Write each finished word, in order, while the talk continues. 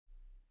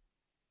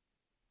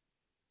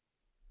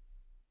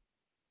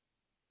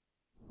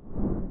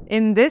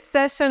In this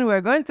session,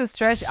 we're going to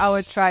stretch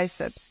our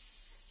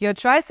triceps. Your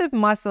tricep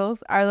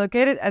muscles are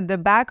located at the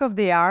back of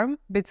the arm,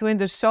 between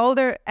the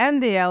shoulder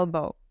and the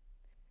elbow.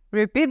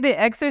 Repeat the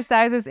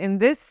exercises in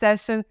this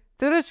session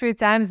 2 to 3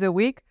 times a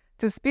week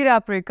to speed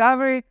up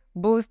recovery,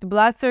 boost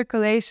blood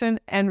circulation,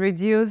 and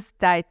reduce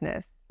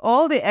tightness.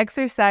 All the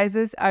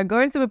exercises are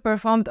going to be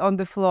performed on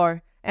the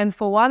floor, and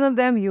for one of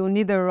them, you'll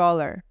need a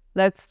roller.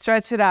 Let's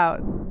stretch it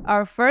out.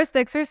 Our first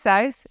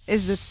exercise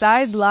is the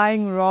side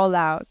lying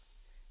rollout.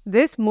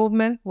 This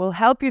movement will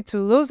help you to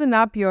loosen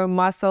up your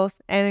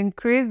muscles and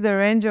increase the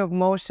range of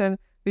motion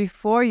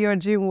before your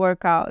gym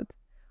workout,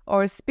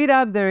 or speed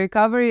up the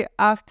recovery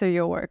after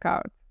your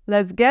workout.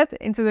 Let's get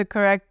into the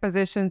correct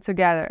position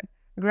together.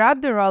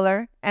 Grab the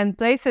roller and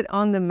place it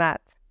on the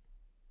mat.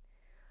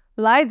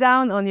 Lie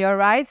down on your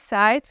right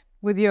side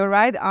with your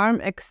right arm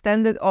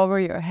extended over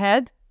your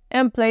head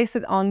and place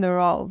it on the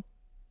roll.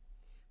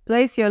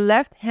 Place your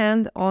left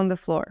hand on the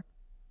floor.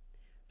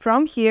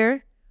 From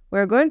here,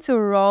 we're going to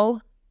roll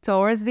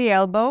towards the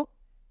elbow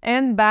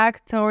and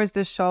back towards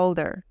the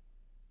shoulder.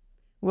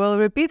 We'll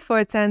repeat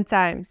for 10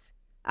 times.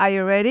 Are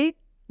you ready?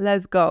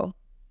 Let's go.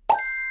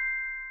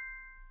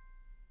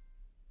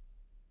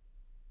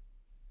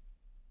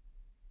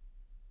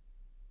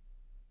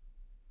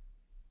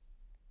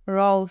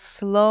 Roll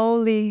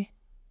slowly.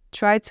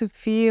 Try to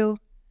feel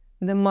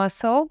the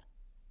muscle.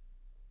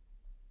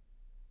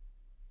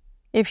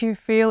 If you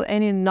feel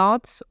any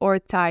knots or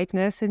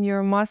tightness in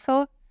your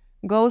muscle,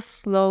 go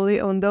slowly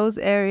on those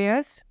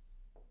areas.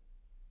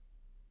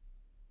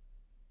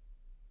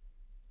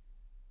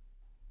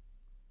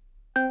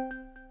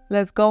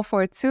 Let's go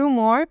for 2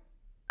 more.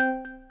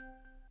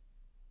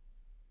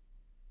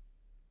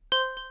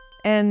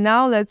 And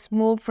now let's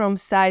move from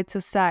side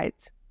to side.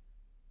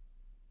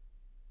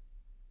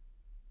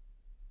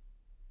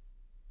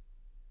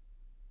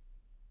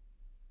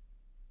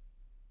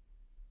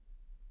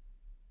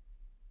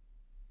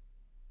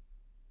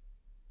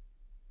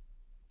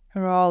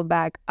 Roll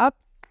back up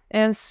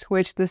and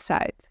switch the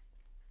side.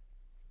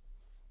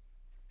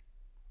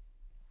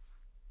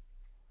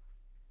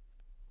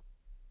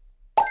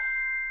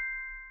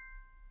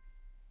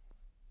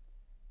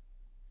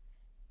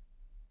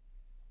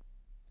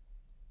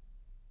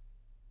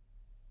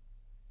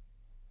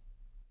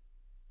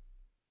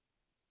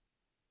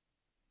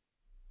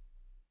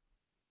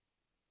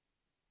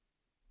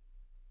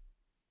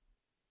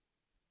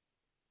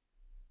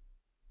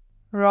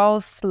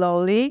 Roll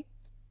slowly.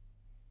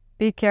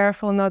 Be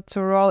careful not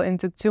to roll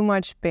into too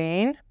much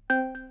pain.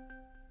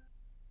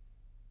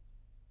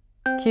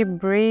 Keep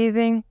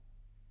breathing.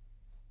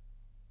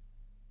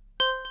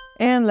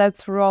 And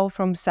let's roll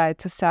from side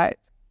to side.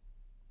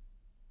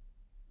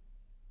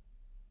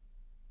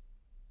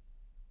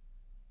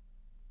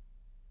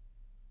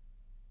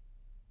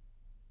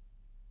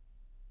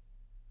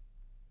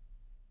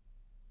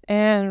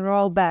 And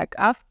roll back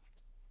up.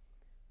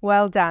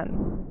 Well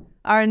done.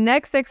 Our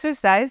next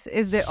exercise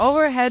is the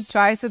overhead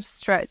tricep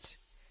stretch.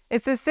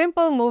 It's a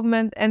simple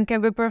movement and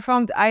can be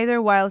performed either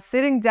while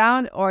sitting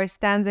down or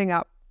standing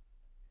up.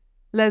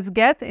 Let's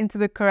get into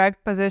the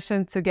correct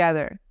position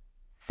together.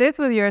 Sit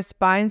with your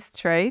spine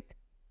straight.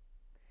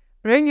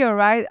 Bring your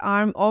right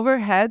arm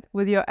overhead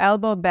with your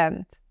elbow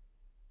bent.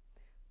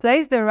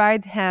 Place the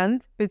right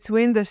hand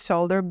between the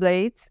shoulder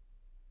blades.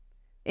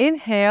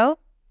 Inhale.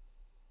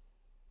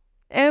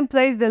 And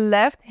place the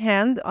left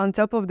hand on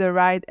top of the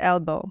right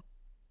elbow.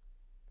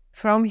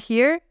 From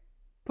here,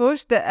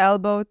 push the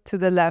elbow to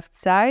the left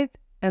side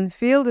and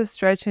feel the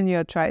stretch in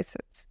your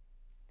triceps.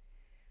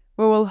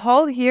 We will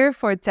hold here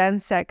for 10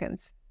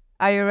 seconds.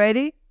 Are you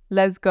ready?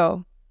 Let's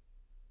go.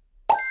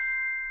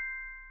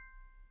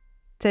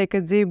 Take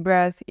a deep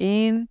breath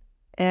in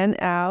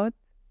and out.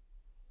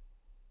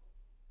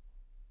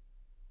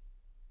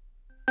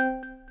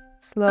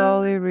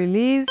 Slowly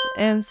release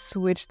and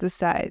switch the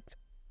side.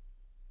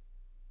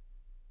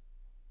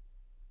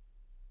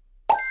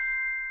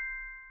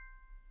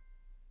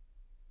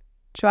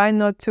 Try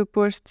not to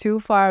push too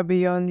far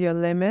beyond your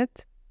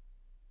limit.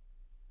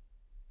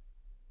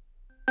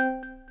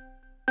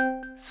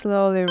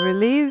 Slowly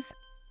release.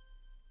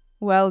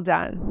 Well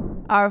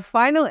done. Our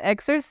final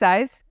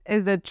exercise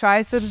is the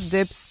triceps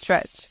dip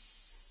stretch.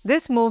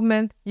 This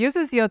movement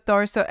uses your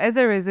torso as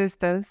a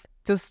resistance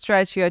to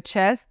stretch your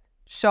chest,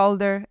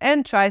 shoulder,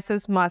 and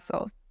triceps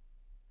muscles.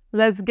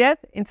 Let's get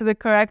into the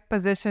correct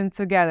position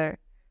together.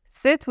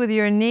 Sit with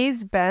your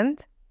knees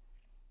bent.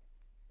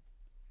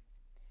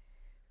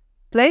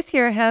 Place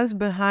your hands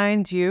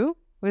behind you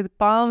with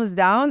palms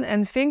down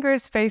and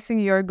fingers facing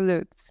your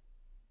glutes.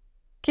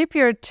 Keep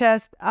your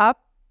chest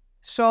up,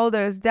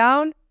 shoulders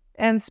down,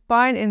 and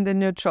spine in the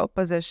neutral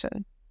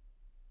position.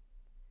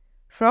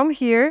 From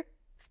here,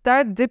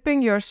 start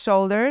dipping your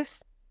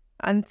shoulders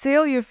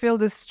until you feel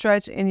the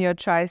stretch in your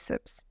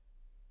triceps.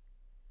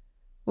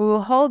 We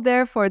will hold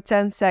there for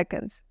 10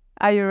 seconds.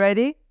 Are you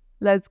ready?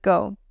 Let's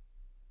go.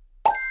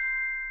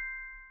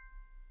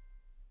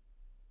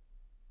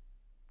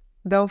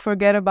 Don't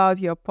forget about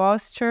your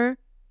posture.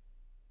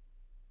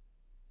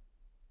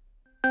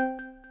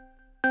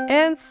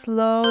 and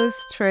slowly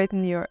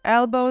straighten your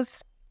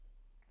elbows.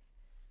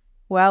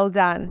 Well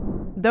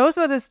done. Those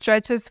were the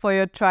stretches for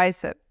your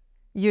triceps.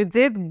 You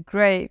did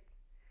great.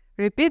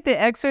 Repeat the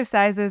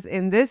exercises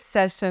in this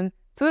session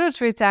 2 to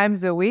 3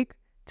 times a week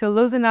to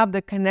loosen up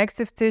the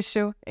connective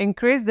tissue,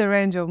 increase the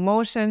range of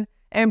motion,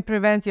 and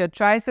prevent your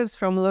triceps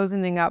from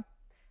loosening up.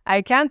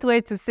 I can't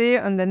wait to see you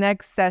on the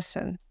next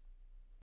session.